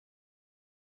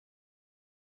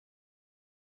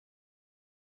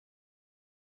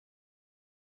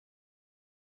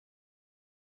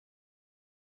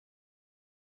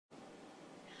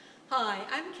Hi,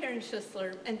 I'm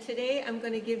Schuessler, and today I'm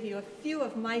going to give you a few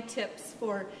of my tips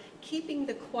for keeping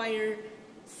the choir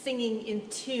singing in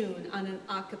tune on an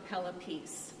a cappella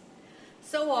piece.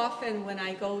 So often when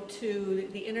I go to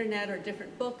the internet or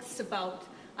different books about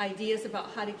ideas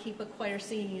about how to keep a choir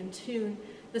singing in tune,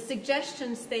 the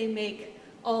suggestions they make,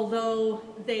 although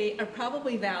they are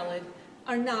probably valid,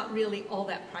 are not really all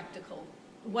that practical.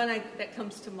 One that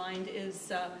comes to mind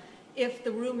is if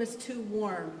the room is too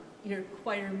warm, your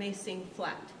choir may sing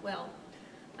flat. Well,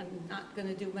 I'm not going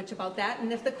to do much about that.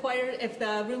 And if the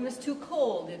room is too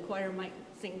cold, the choir might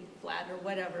sing flat or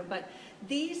whatever. But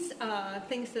these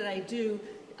things that I do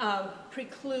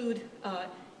preclude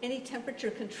any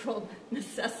temperature-controlled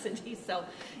necessity. So,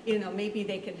 maybe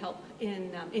they can help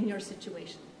in your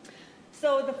situation.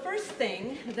 So the first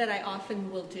thing that I often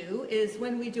will do is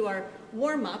when we do our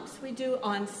warm-ups, we do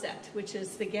onset, which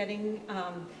is the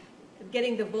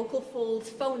getting the vocal folds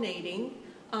phonating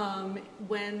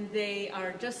when they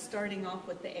are just starting off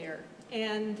with the air.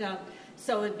 And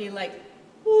so it'd be like,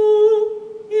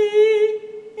 ooh, ee,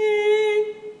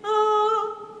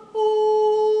 ah, ooh.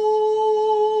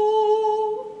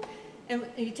 And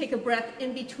you take a breath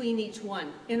in between each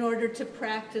one in order to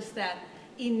practice that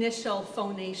initial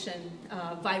phonation,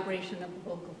 vibration of the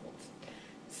vocal folds.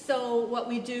 So what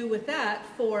we do with that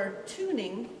for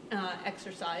tuning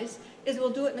exercise is we'll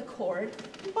do it in a chord,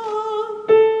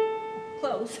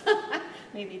 close,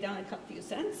 maybe down a few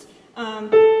cents. So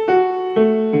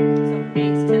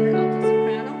bass, tenor, alto,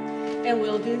 soprano, and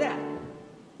we'll do that.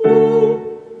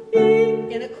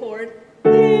 In a chord,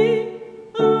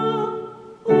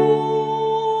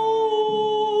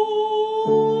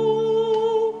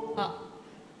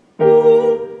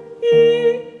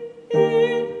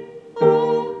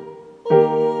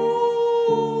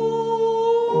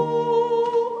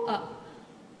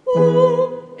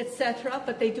 etc.,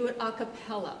 but they do it a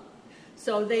cappella.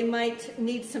 So they might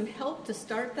need some help to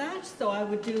start that. So I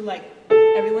would do like,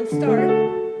 everyone start.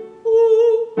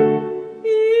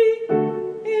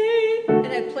 And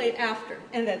I'd play it after.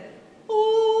 And then,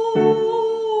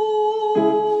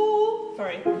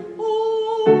 sorry.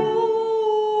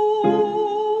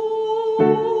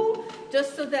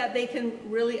 Just so that they can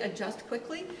really adjust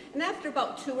quickly. And after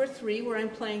about 2 or 3 where I'm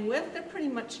playing with, they're pretty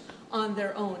much on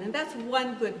their own. And that's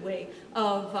one good way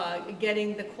of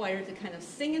getting the choir to kind of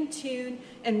sing in tune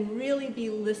and really be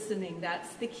listening.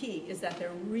 That's the key, is that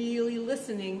they're really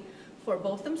listening for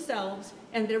both themselves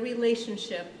and their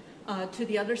relationship to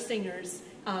the other singers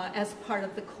as part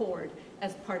of the chord,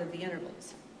 as part of the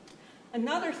intervals.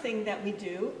 Another thing that we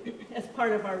do as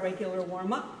part of our regular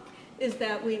warm-up is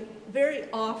that we very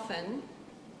often,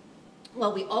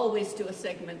 well, we always do a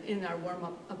segment in our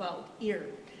warm-up about ear.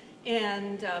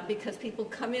 And because people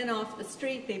come in off the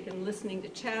street, they've been listening to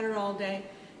chatter all day,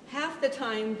 half the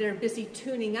time they're busy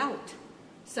tuning out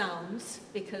sounds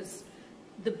because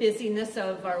the busyness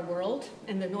of our world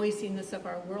and the noisiness of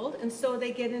our world, and so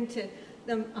they get into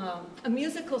a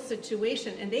musical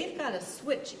situation and they've got to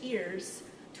switch ears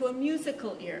to a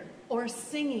musical ear or a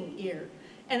singing ear.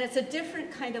 And it's a different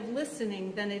kind of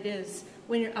listening than it is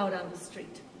when you're out on the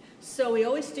street. So we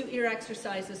always do ear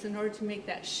exercises in order to make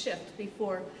that shift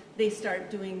before they start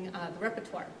doing the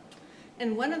repertoire.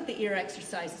 And one of the ear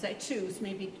exercises I choose,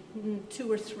 maybe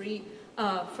 2 or 3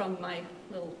 from my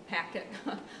little packet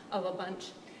of a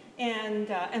bunch. And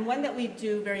one that we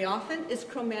do very often is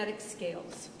chromatic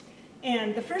scales.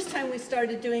 And the first time we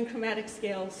started doing chromatic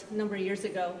scales a number of years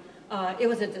ago, it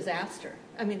was a disaster.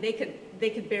 I mean, they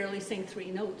could barely sing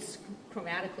 3 notes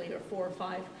chromatically, or 4 or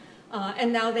 5.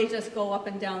 And now they just go up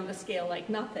and down the scale like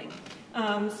nothing.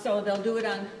 So they'll do it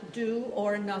on do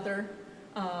or another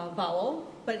vowel,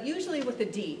 but usually with a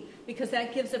D, because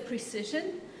that gives a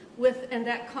precision and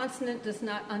that consonant does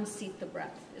not unseat the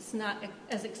breath. It's not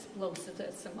as explosive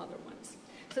as some other ones.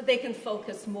 So they can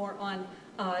focus more on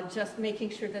just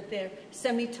making sure that their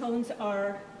semitones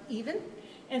are even.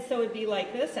 And so it'd be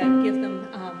like this. I'd give them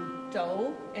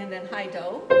do and then high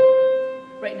do.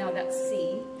 Right now that's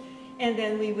C. And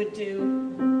then we would do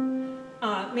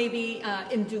maybe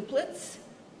in duplets.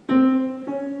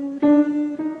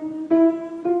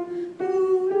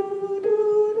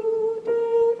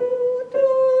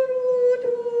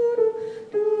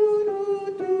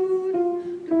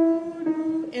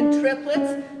 In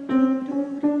triplets.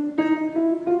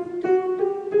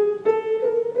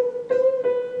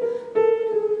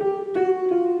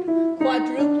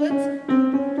 Quadruplets.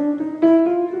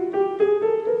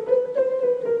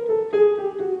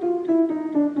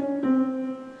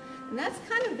 And that's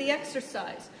kind of the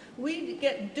exercise. We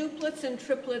get duplets and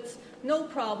triplets, no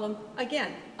problem,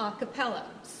 again, a cappella,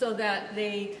 so that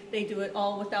they do it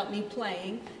all without me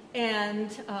playing. And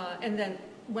then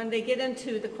when they get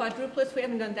into the quadruplets, we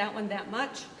haven't done that one that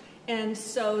much. And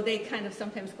so they kind of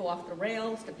sometimes go off the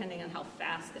rails, depending on how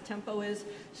fast the tempo is.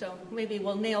 So maybe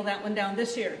we'll nail that one down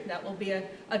this year. That will be a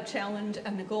challenge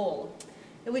and a goal.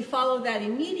 And we follow that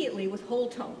immediately with whole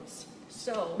tones.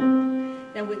 So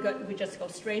then we just go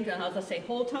straight down. I'll just say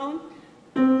whole tone.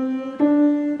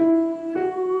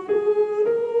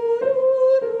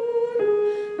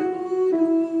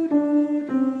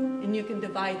 And you can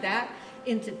divide that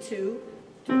into two.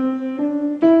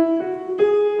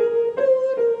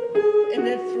 And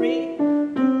then three.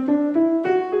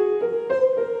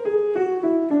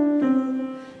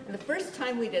 And the first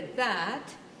time we did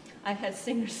that, I had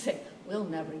singers say, "We'll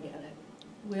never get it.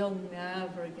 We'll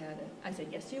never get it." I said,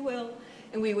 "Yes, you will."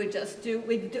 And we would just do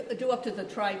up to the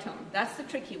tritone. That's the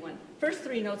tricky one. First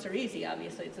three notes are easy,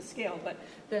 obviously, it's a scale, but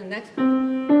the next,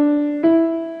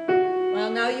 well,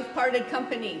 now you've parted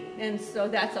company, and so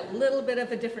that's a little bit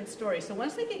of a different story. So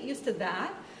once they get used to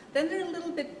that, then they're a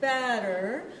little bit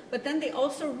better, but then they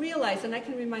also realize, and I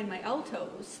can remind my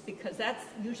altos, because that's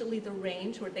usually the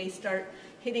range where they start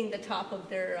hitting the top of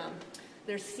their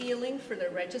ceiling for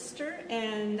their register,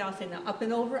 and I'll say now up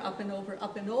and over, up and over,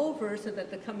 up and over, so that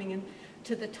they're coming in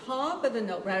to the top of the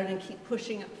note rather than keep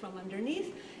pushing up from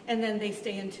underneath, and then they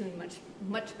stay in tune much,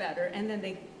 much better, and then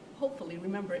they hopefully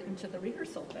remember it into the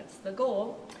rehearsal. That's the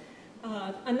goal.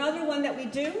 Another one that we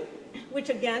do, which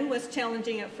again was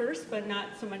challenging at first, but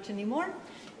not so much anymore,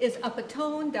 is up a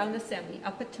tone, down a semi,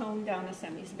 up a tone, down a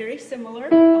semi. It's very similar.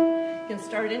 You can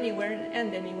start anywhere and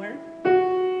end anywhere.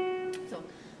 So,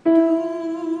 do,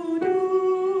 do,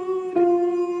 do, do, do,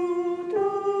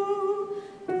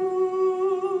 do,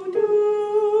 do, do,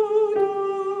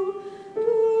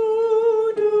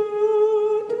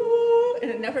 do, and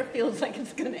it never feels like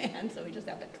it's going to end, so we just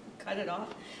have to cut it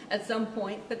off at some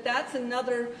point. But that's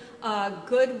another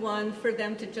good one for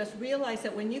them to just realize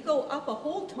that when you go up a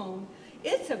whole tone,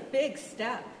 it's a big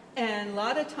step. And a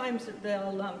lot of times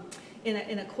they'll,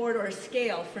 in a chord or a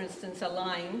scale, for instance, a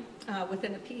line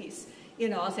within a piece, you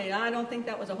know, I'll say, I don't think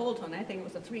that was a whole tone. I think it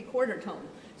was a 3/4 tone.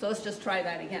 So let's just try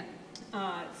that again.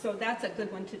 So that's a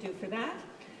good one to do for that.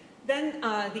 Then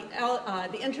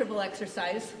the interval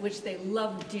exercise, which they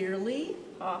love dearly,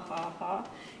 ha, ha, ha.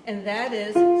 And that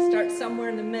is start somewhere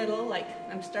in the middle, like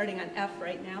I'm starting on F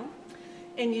right now.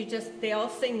 And they all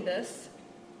sing this.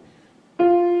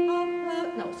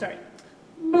 No, sorry.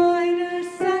 Minor,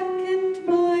 second,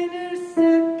 major,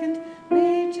 second,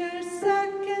 major,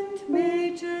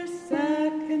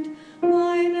 second,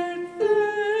 minor,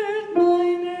 third,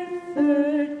 major,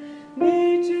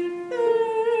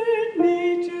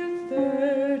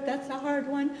 third. That's a hard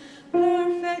one.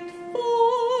 Perfect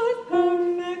fourth,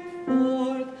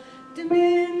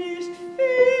 diminished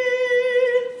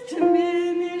fifth.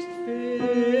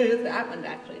 That one's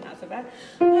actually not so bad.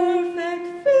 Perfect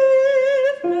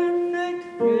fifth,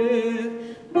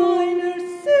 minor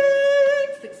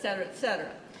sixth, etc.,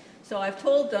 etc. So I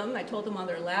told them on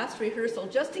their last rehearsal,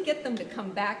 just to get them to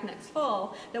come back next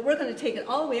fall, that we're going to take it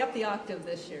all the way up the octave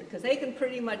this year, because they can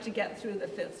pretty much get through the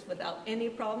fifths without any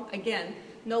problem. Again,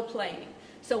 no playing.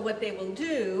 So what they will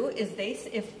do is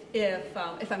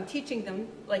if I'm teaching them,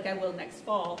 like I will next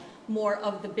fall, more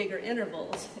of the bigger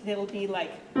intervals, it'll be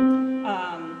like,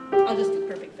 I'll just do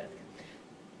perfect fifth.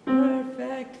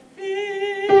 Perfect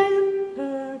fifth,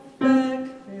 perfect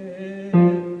fifth.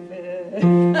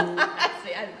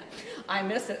 See, I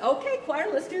miss it. Okay, choir,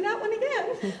 let's do that one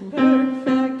again.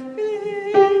 Perfect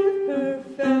fifth,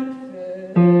 perfect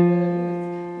fifth. A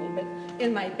little bit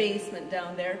in my basement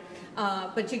down there.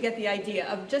 But you get the idea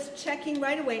of just checking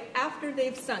right away after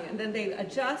they've sung, and then they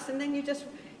adjust, and then you just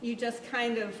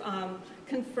kind of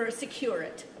secure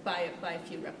it by a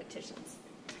few repetitions.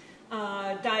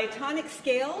 Diatonic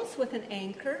scales with an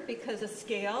anchor, because a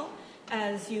scale,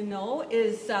 as you know,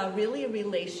 is really a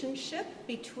relationship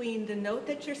between the note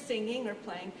that you're singing or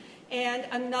playing and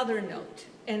another note.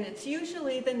 And it's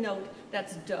usually the note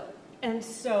that's do. And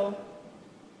so,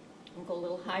 I'll go a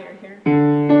little higher here.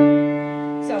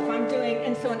 So if I'm doing,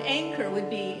 and so an anchor would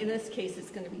be, in this case, it's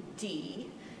going to be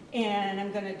D. And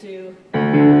I'm going to do,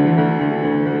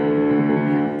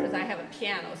 because I have a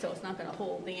piano, so it's not going to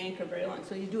hold the anchor very long.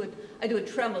 So I do a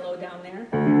tremolo down there,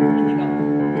 and you go,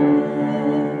 do,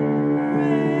 re,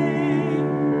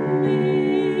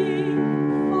 mi,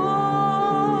 fa,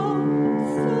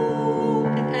 sol.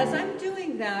 And as I'm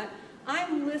doing that,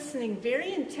 I'm listening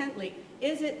very intently.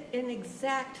 Is it an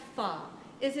exact fa?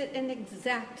 Is it an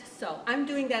exact so? I'm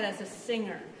doing that as a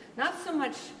singer, not so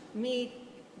much me.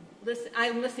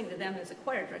 I'm listening to them as a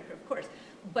choir director, of course,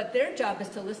 but their job is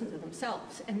to listen to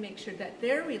themselves and make sure that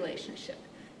their relationship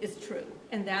is true.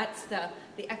 And that's the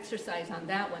exercise on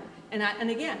that one. And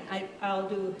again, I'll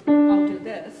do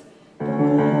this. But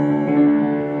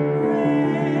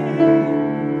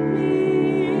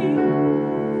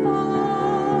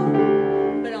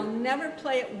I'll never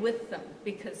play it with them,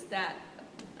 because that,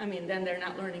 I mean, then they're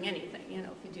not learning anything, you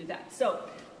know, if you do that. So,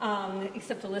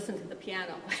 except to listen to the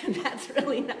piano, and that's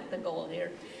really not the goal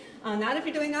here. Not if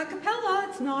you're doing a cappella,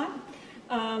 it's not.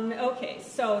 Okay,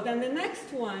 so then the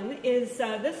next one is,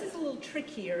 this is a little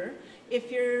trickier. If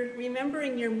you're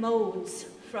remembering your modes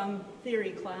from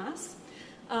theory class,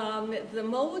 the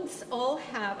modes all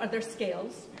have, their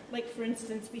scales, like for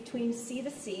instance, between C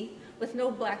to C, with no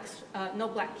black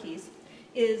keys,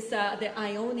 is the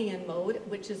Ionian mode,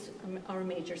 which is our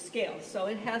major scale. So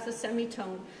it has a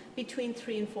semitone between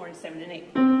 3 and 4 and 7 and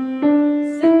 8.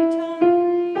 Semitone.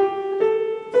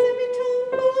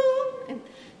 And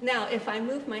now, if I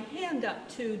move my hand up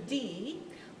to D,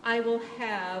 I will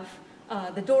have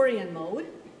the Dorian mode,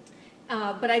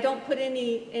 but I don't put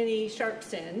any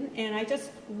sharps in, and I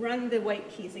just run the white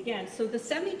keys again. So the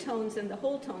semitones and the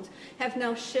whole tones have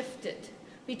now shifted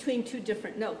between two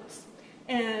different notes.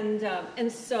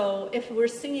 And so if we're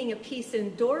singing a piece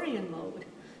in Dorian mode,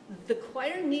 the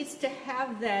choir needs to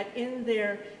have that in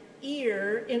their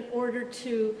ear in order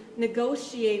to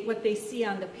negotiate what they see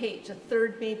on the page. A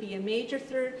third may be a major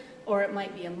third, or it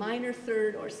might be a minor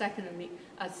third, or second,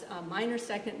 a minor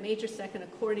second, major second,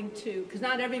 according to, because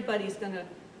not everybody's going to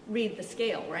read the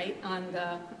scale, right, on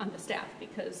the staff,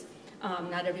 because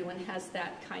not everyone has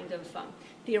that kind of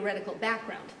theoretical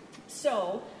background.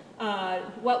 So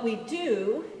what we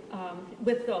do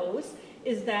with those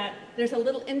is that there's a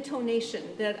little intonation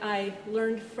that I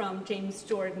learned from James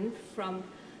Jordan from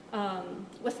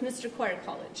Westminster Choir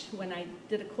College when I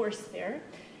did a course there.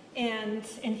 And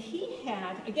he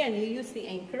had, again, you use the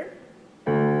anchor,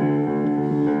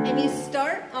 and you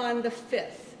start on the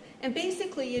 5th. And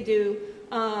basically you do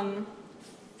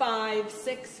 5,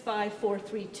 6, 5, 4,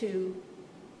 3, 2,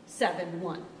 7,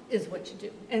 1 is what you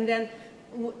do. And then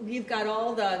you've got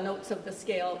all the notes of the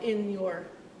scale in your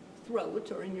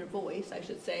throat, or in your voice, I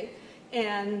should say,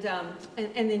 and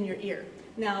in your ear.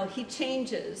 Now, he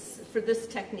changes, for this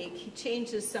technique, he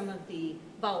changes some of the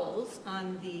vowels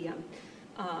on the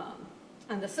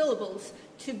syllables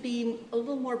to be a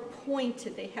little more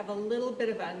pointed. They have a little bit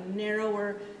of a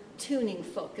narrower tuning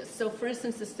focus. So, for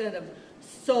instance, instead of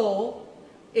so,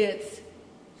 it's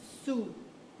su,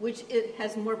 which it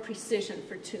has more precision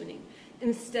for tuning.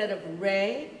 Instead of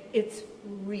re, it's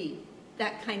re,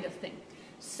 that kind of thing.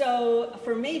 So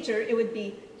for major, it would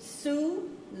be su,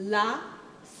 la,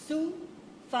 su,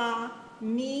 fa,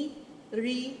 mi,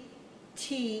 ri,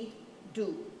 ti,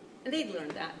 do. And they'd learn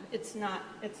that. It's not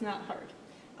hard.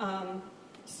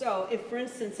 So if, for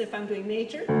instance, if I'm doing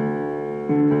major,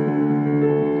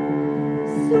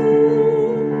 su,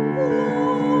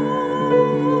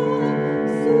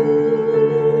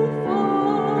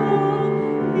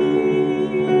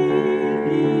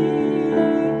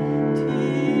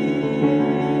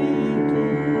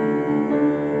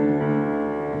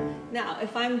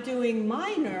 if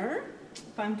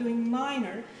I'm doing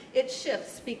minor, it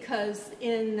shifts, because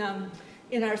in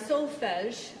our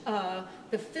solfege,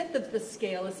 the 5th of the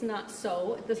scale is not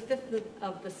so. The 5th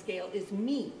of the scale is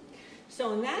mi.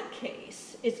 So in that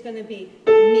case, it's going to be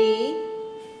mi,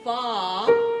 fa.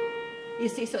 You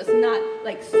see, so it's not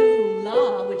like su,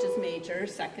 la, which is major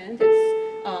second.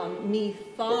 It's mi,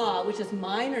 fa, which is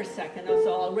minor second.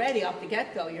 So already off the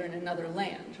get-go, you're in another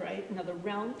land, right? Another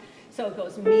realm. So it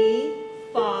goes mi,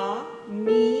 fa,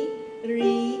 mi,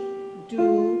 ri,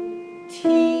 do,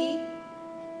 ti,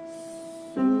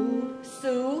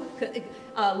 su,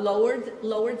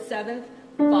 lowered 7th,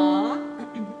 fa,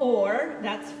 or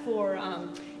that's for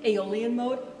Aeolian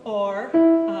mode, or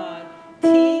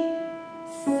ti,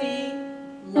 si,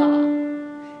 la.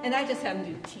 And I just have them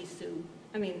do ti, su.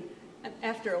 I mean,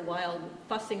 after a while,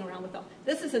 fussing around with all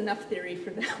this is enough theory for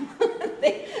them.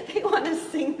 they want to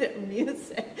sing their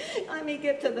music. Let me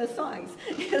get to the songs.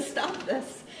 Stop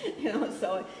this, you know.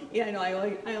 So yeah, I know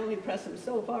I only press them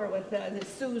so far with the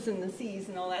Su's and the C's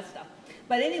and all that stuff.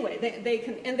 But anyway, they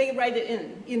can, and they write it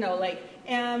in, you know, like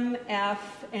M,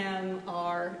 F, M,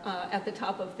 R at the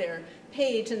top of their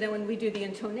page, and then when we do the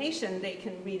intonation, they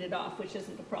can read it off, which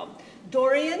isn't a problem.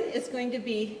 Dorian is going to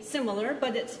be similar,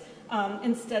 but it's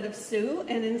instead of su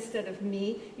and instead of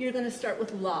mi, you're going to start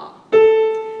with la.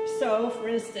 So, for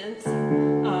instance,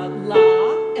 la,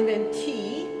 and then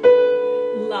ti,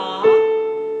 la,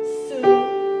 su,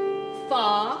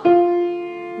 fa,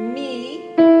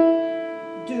 mi,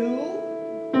 do,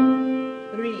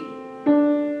 ri.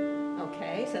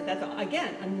 Okay, so that's,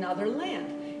 again, another land.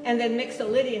 And then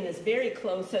Mixolydian is very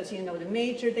close, as you know, to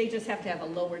major. They just have to have a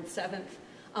lowered seventh.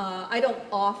 I don't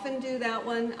often do that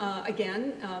one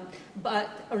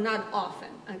or not often.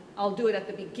 I'll do it at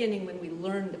the beginning when we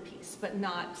learn the piece, but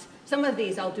not, some of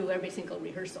these I'll do every single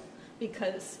rehearsal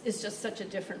because it's just such a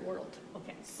different world.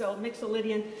 Okay, so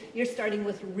Mixolydian, you're starting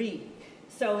with re.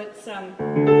 So it's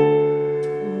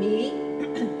me,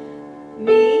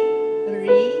 me,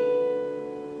 re,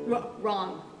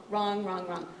 wrong.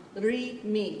 Re,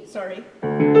 me, sorry.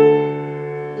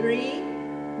 Re,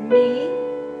 me,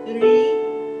 re,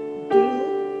 do,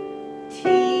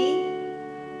 ti,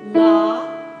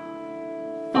 la,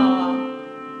 fa,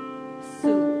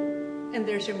 su. And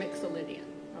there's your Mixolydian.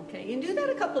 Okay, you can do that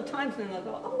a couple of times and then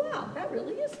they'll go, oh wow, that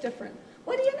really is different.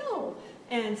 What do you know?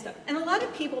 And stuff. And a lot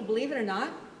of people, believe it or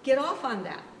not, get off on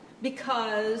that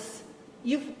because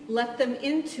you've let them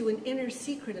into an inner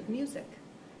secret of music.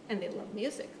 And they love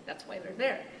music. That's why they're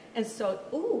there. And so,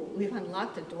 ooh, we've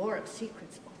unlocked a door of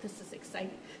secrets. Oh, this is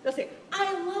exciting. They'll say,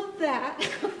 I love that.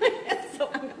 So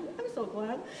I'm so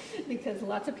glad because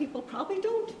lots of people probably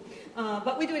don't.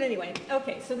 But we do it anyway.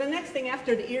 Okay, so the next thing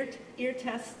after the ear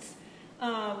tests,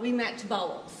 we match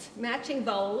vowels. Matching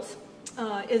vowels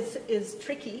is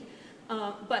tricky,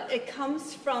 but it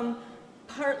comes from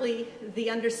partly the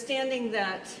understanding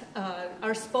that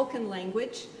our spoken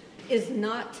language is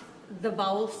not the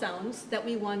vowel sounds that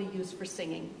we want to use for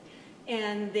singing.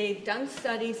 And they've done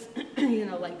studies, you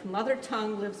know, like mother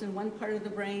tongue lives in one part of the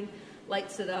brain,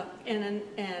 lights it up, and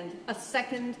a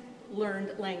second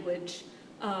learned language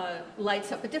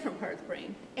lights up a different part of the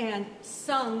brain. And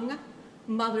sung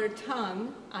mother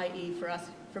tongue, i.e.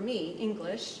 for me,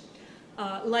 English,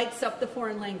 lights up the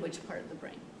foreign language part of the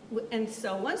brain. And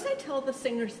so once I tell the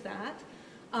singers that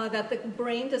the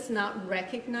brain does not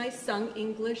recognize sung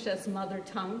English as mother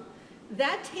tongue,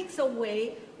 that takes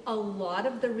away a lot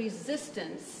of the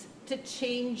resistance to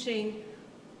changing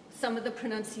some of the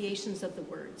pronunciations of the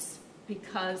words,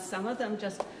 because some of them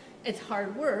just, it's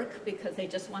hard work because they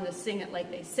just want to sing it like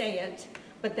they say it,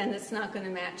 but then it's not going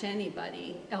to match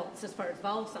anybody else as far as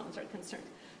vowel sounds are concerned.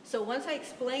 So once I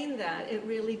explain that, it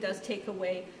really does take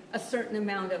away a certain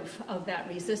amount of that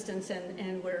resistance,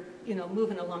 and we're, you know,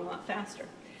 moving along a lot faster.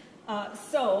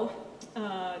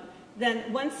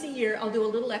 Then once a year, I'll do a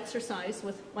little exercise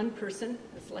with one person,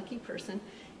 this lucky person,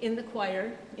 in the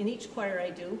choir, in each choir I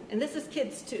do. And this is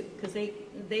kids too, because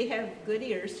they have good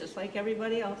ears, just like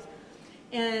everybody else.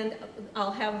 And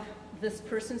I'll have this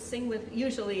person sing with,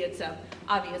 usually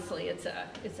obviously it's a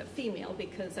female,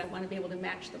 because I want to be able to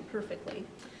match them perfectly.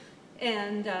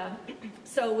 And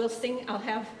so we'll sing, I'll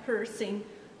have her sing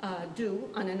do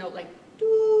on a note like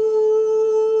do.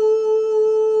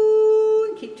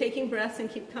 Keep taking breaths and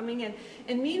keep coming in.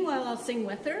 And meanwhile, I'll sing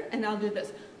with her, and I'll do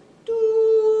this. Do.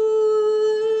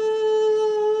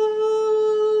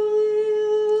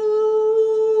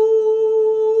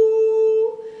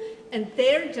 And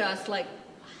they're just like,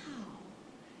 wow.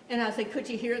 And I was like, could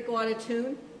you hear it go out of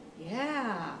tune?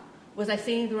 Yeah. Was I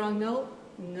singing the wrong note?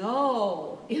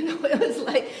 No. You know,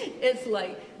 it's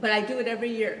like, but I do it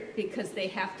every year because they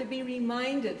have to be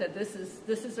reminded that this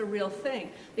is a real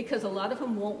thing, because a lot of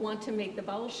them won't want to make the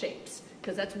vowel shapes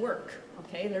because that's work,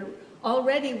 okay? They're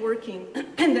already working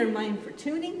in their mind for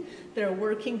tuning, they're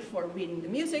working for reading the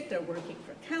music, they're working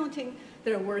for counting,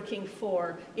 they're working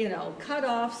for, you know,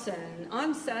 cutoffs and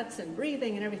onsets and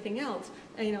breathing and everything else,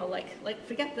 and, you know, like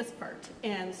forget this part.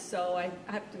 And so I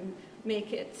have to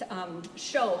make it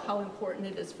show how important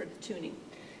it is for the tuning.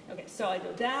 Okay, so I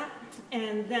do that,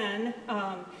 and then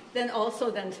also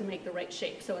to make the right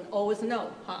shape. So an O is an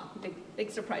O,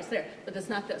 big surprise there, but it's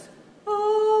not this. Oh,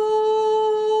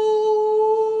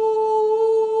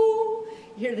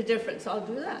 you hear the difference? So I'll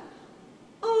do that.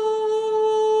 Oh,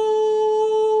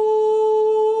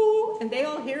 and they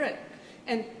all hear it,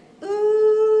 and ooh,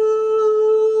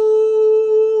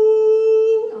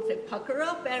 I'll say pucker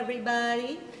up,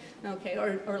 everybody. Okay,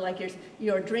 or like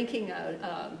you're drinking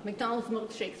a McDonald's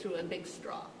milkshake through a big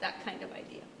straw, that kind of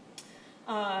idea.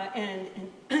 And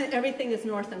everything is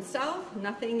north and south,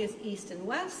 nothing is east and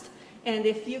west. And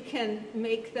if you can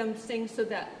make them sing so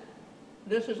that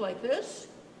this is like this,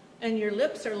 and your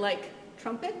lips are like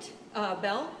trumpet,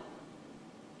 bell,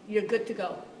 you're good to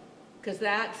go. Because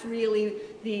that's really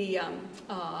the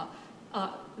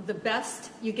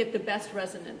best, you get the best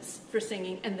resonance for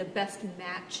singing and the best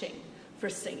matching for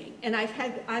singing. And I've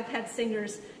had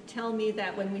singers tell me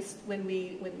that when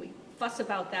we fuss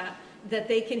about that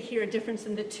they can hear a difference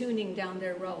in the tuning down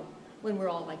their row when we're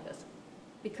all like this,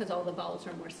 because all the vowels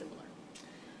are more similar.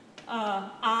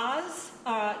 Ahs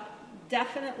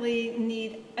definitely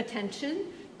need attention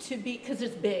to be, because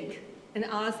it's big. And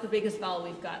ah is the biggest vowel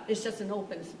we've got. It's just an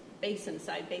open space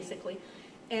inside, basically.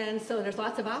 And so there's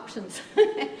lots of options.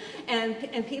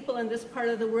 and people in this part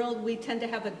of the world, we tend to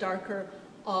have a darker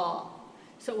ah.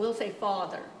 So we'll say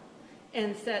father.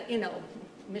 Instead, you know,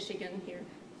 Michigan here,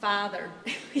 father.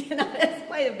 You know, that's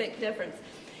quite a big difference.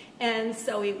 And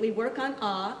so we work on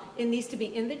ah. It needs to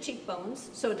be in the cheekbones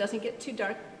so it doesn't get too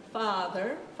dark.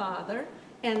 Father, father.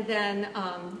 And then,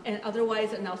 and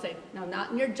otherwise, and I'll say, no,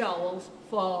 not in your jowls,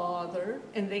 father.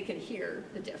 And they can hear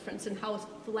the difference and how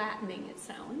flattening it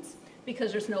sounds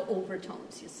because there's no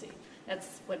overtones, you see.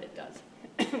 That's what it does.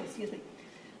 Excuse me.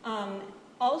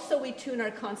 Also, we tune our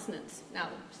consonants. Now,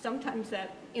 sometimes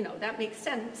that, you know, that makes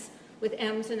sense with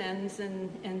M's and N's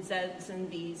and Z's and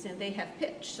B's, and they have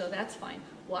pitch, so that's fine.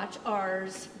 Watch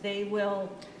R's. They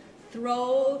will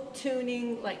throw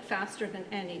tuning like faster than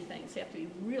anything, so you have to be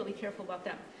really careful about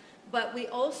that. But we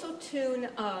also tune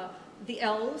the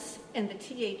L's and the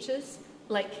TH's,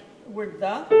 like we're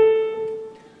the,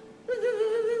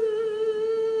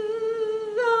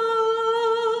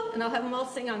 and I'll have them all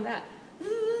sing on that,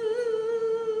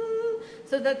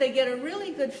 so that they get a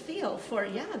really good feel for,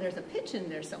 yeah, there's a pitch in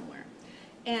there somewhere.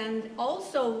 And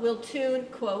also we'll tune,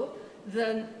 quote,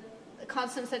 the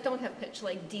consonants that don't have pitch,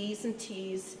 like D's and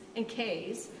T's and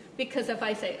K's, because if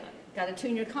I say, got to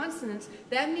tune your consonants,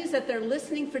 that means that they're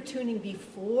listening for tuning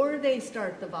before they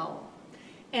start the vowel.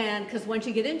 And because once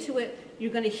you get into it,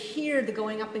 you're going to hear the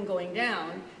going up and going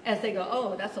down as they go,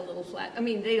 oh, that's a little flat. I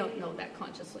mean, they don't know that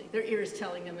consciously. Their ear is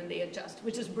telling them and they adjust,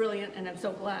 which is brilliant, and I'm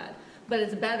so glad. But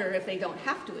it's better if they don't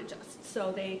have to adjust.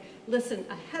 So they listen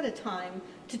ahead of time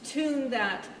to tune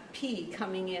that P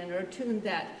coming in or tune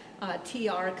that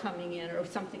TR coming in or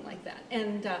something like that.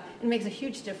 And it makes a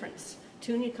huge difference.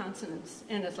 Tune your consonants.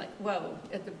 And it's like, whoa,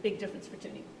 it's a big difference for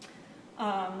tuning.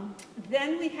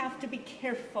 Then we have to be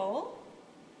careful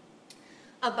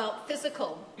about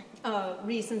physical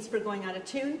reasons for going out of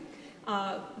tune.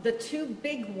 The two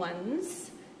big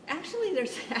ones, actually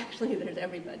there's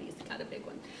everybody's got a big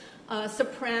one.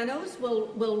 Sopranos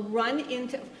will run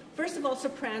into, first of all,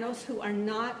 sopranos who are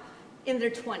not in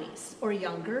their 20s or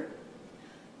younger.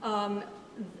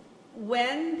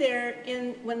 When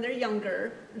they're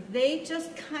younger, they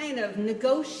just kind of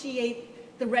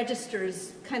negotiate the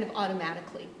registers kind of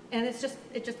automatically, and it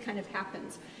just kind of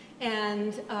happens.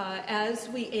 And as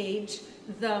we age,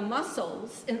 the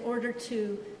muscles, in order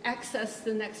to access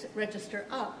the next register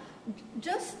up,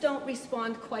 just don't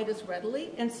respond quite as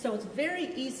readily, and so it's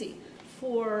very easy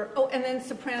for, oh, and then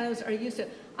sopranos are used to,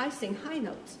 I sing high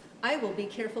notes. I will be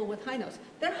careful with high notes.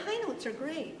 Their high notes are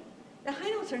great. The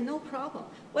high notes are no problem.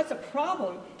 What's a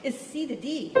problem is C to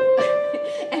D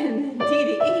and D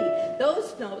to E.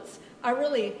 Those notes are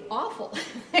really awful.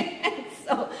 And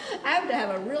so I have to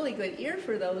have a really good ear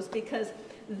for those because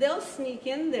they'll sneak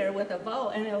in there with a vowel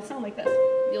and it'll sound like this.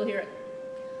 You'll hear it.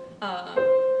 I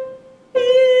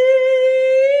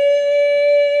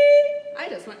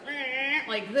just went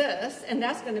like this, and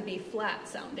that's going to be flat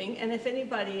sounding. And if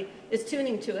anybody is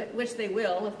tuning to it, which they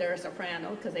will if they're a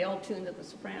soprano, because they all tune to the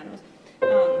sopranos,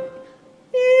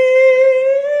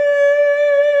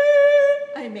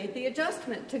 I made the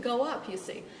adjustment to go up, you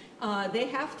see. They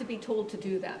have to be told to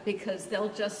do that because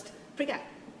they'll just forget.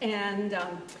 And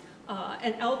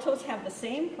altos have the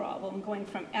same problem going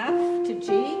from F to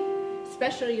G,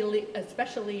 especially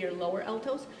your lower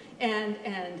altos, and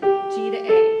G to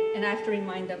A. And I have to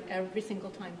remind them every single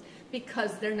time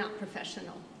because they're not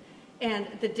professional. And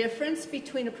the difference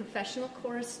between a professional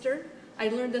chorister, I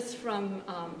learned this from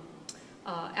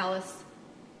Alice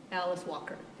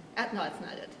Walker. No, that's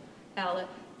not it.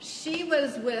 She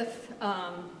was with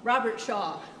Robert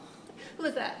Shaw. Who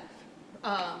was that?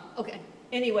 Okay.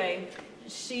 Anyway,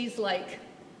 she's like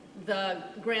the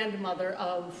grandmother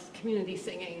of community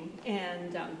singing,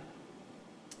 and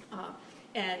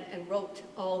wrote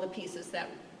all the pieces that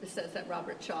it says that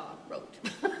Robert Shaw wrote.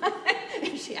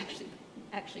 And she actually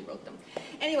wrote them.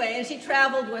 Anyway, and she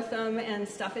traveled with them and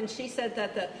stuff, and she said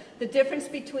that the difference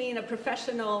between a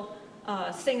professional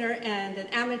singer and an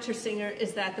amateur singer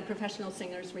is that the professional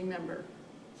singers remember.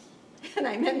 And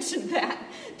I mentioned that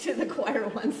to the choir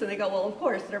once, and they go, well, of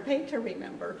course, they're paid to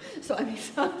remember. So, I mean,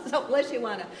 so unless you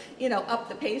want to, up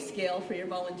the pay scale for your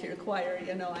volunteer choir,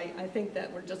 I think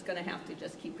that we're just going to have to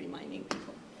just keep reminding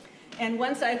people. And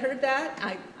once I heard that,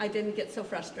 I didn't get so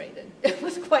frustrated. It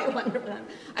was quite wonderful.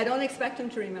 I don't expect them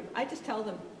to remember. I just tell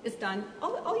them, it's done.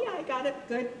 Oh yeah, I got it.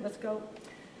 Good, let's go.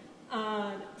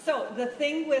 So the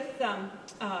thing with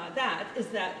that is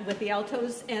that with the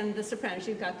altos and the sopranos,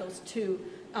 you've got those two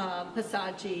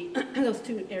passaggi, those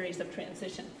two areas of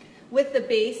transition. With the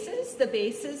basses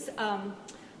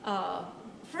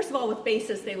first of all, with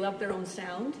basses, they love their own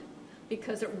sound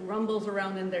because it rumbles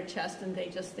around in their chest and they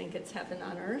just think it's heaven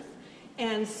on earth.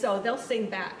 And so they'll sing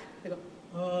back. They go,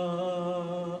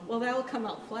 well, that'll come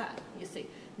out flat, you see,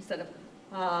 instead of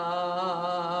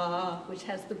which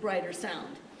has the brighter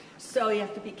sound. So you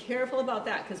have to be careful about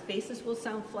that because basses will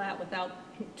sound flat without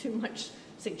too much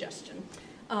suggestion.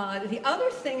 The other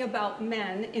thing about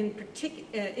men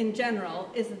in general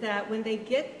is that when they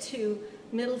get to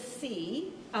middle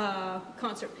C,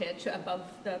 concert pitch above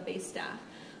the bass staff,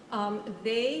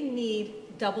 they need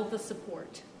double the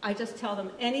support. I just tell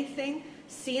them anything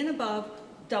C and above,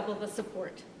 double the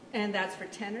support. And that's for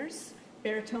tenors,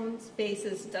 baritones,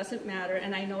 basses, doesn't matter.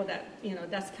 And I know that,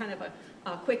 that's kind of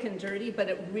a quick and dirty, but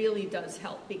it really does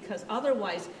help because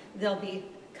otherwise they'll be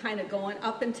kind of going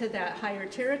up into that higher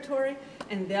territory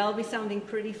and they'll be sounding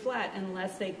pretty flat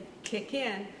unless they kick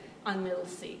in on middle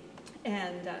C.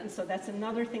 And so that's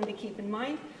another thing to keep in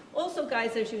mind. Also,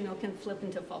 guys, as you know, can flip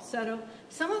into falsetto.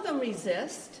 Some of them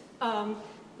resist,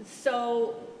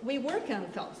 so we work on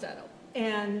falsetto.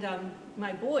 And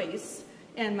my boys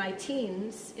and my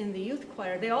teens in the youth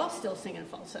choir, they all still sing in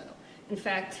falsetto. In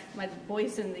fact, my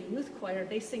boys in the youth choir,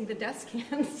 they sing the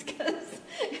descants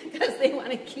because they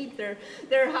want to keep their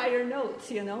higher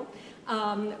notes,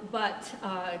 But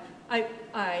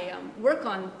I work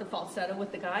on the falsetto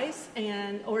with the guys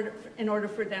and in order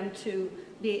for them to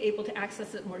be able to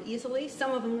access it more easily.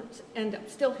 Some of them end up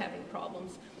still having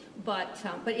problems, but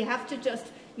you have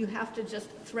to just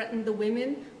threaten the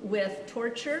women with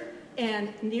torture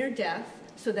and near death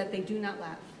so that they do not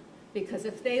laugh, because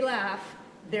if they laugh,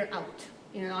 they're out.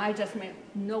 I just meant,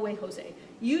 no way, Jose.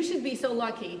 You should be so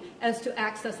lucky as to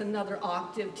access another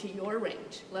octave to your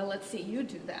range. Well, let's see you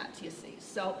do that, you see.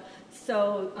 So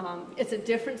it's a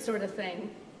different sort of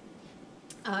thing,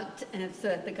 and so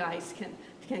that the guys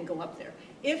can go up there.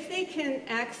 If they can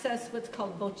access what's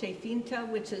called voce finta,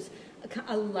 which is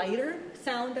a lighter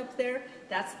sound up there,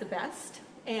 that's the best.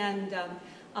 And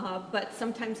but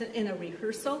sometimes in a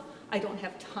rehearsal, I don't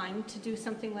have time to do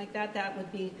something like that. That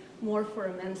would be more for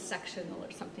a men's sectional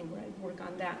or something where I'd work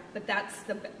on that. But that's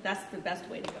the best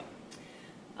way to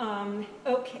go.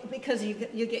 Okay, because you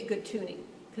get good tuning.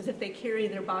 Because if they carry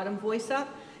their bottom voice up,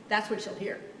 that's what you'll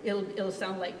hear. It'll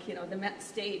sound like the Met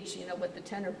stage, with the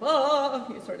tenor,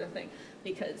 sort of thing.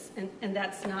 Because and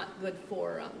that's not good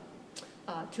for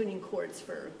tuning chords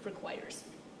for choirs.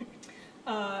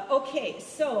 Okay,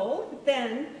 so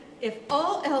then, if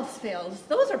all else fails,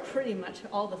 those are pretty much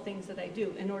all the things that I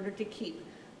do in order to keep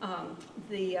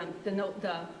the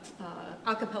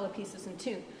a cappella pieces in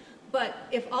tune. But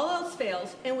if all else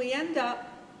fails, and we end up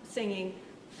singing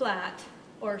flat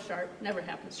or sharp, never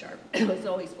happens sharp, it was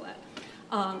always flat,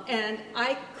 and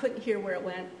I couldn't hear where it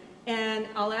went, and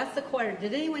I'll ask the choir,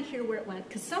 did anyone hear where it went?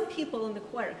 Because some people in the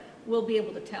choir will be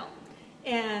able to tell,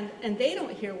 and they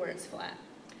don't hear where it's flat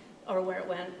or where it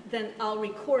went. Then I'll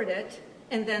record it,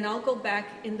 and then I'll go back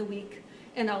in the week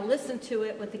and I'll listen to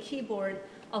it with the keyboard.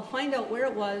 I'll find out where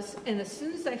it was, and as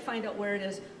soon as I find out where it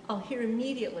is, I'll hear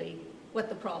immediately what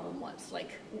the problem was, like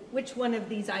which one of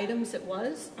these items it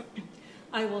was.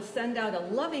 I will send out a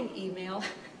loving email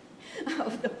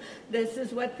of this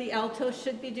is what the alto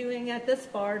should be doing at this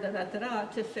bar,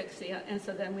 to fix it, and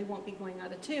so then we won't be going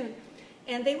out of tune.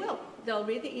 And they will. They'll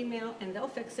read the email, and they'll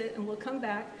fix it, and we'll come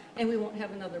back, and we won't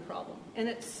have another problem. And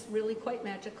it's really quite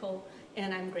magical,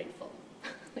 and I'm grateful.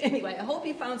 Anyway, I hope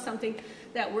you found something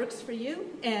that works for you,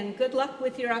 and good luck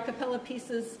with your a cappella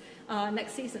pieces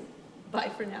next season.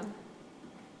 Bye for now.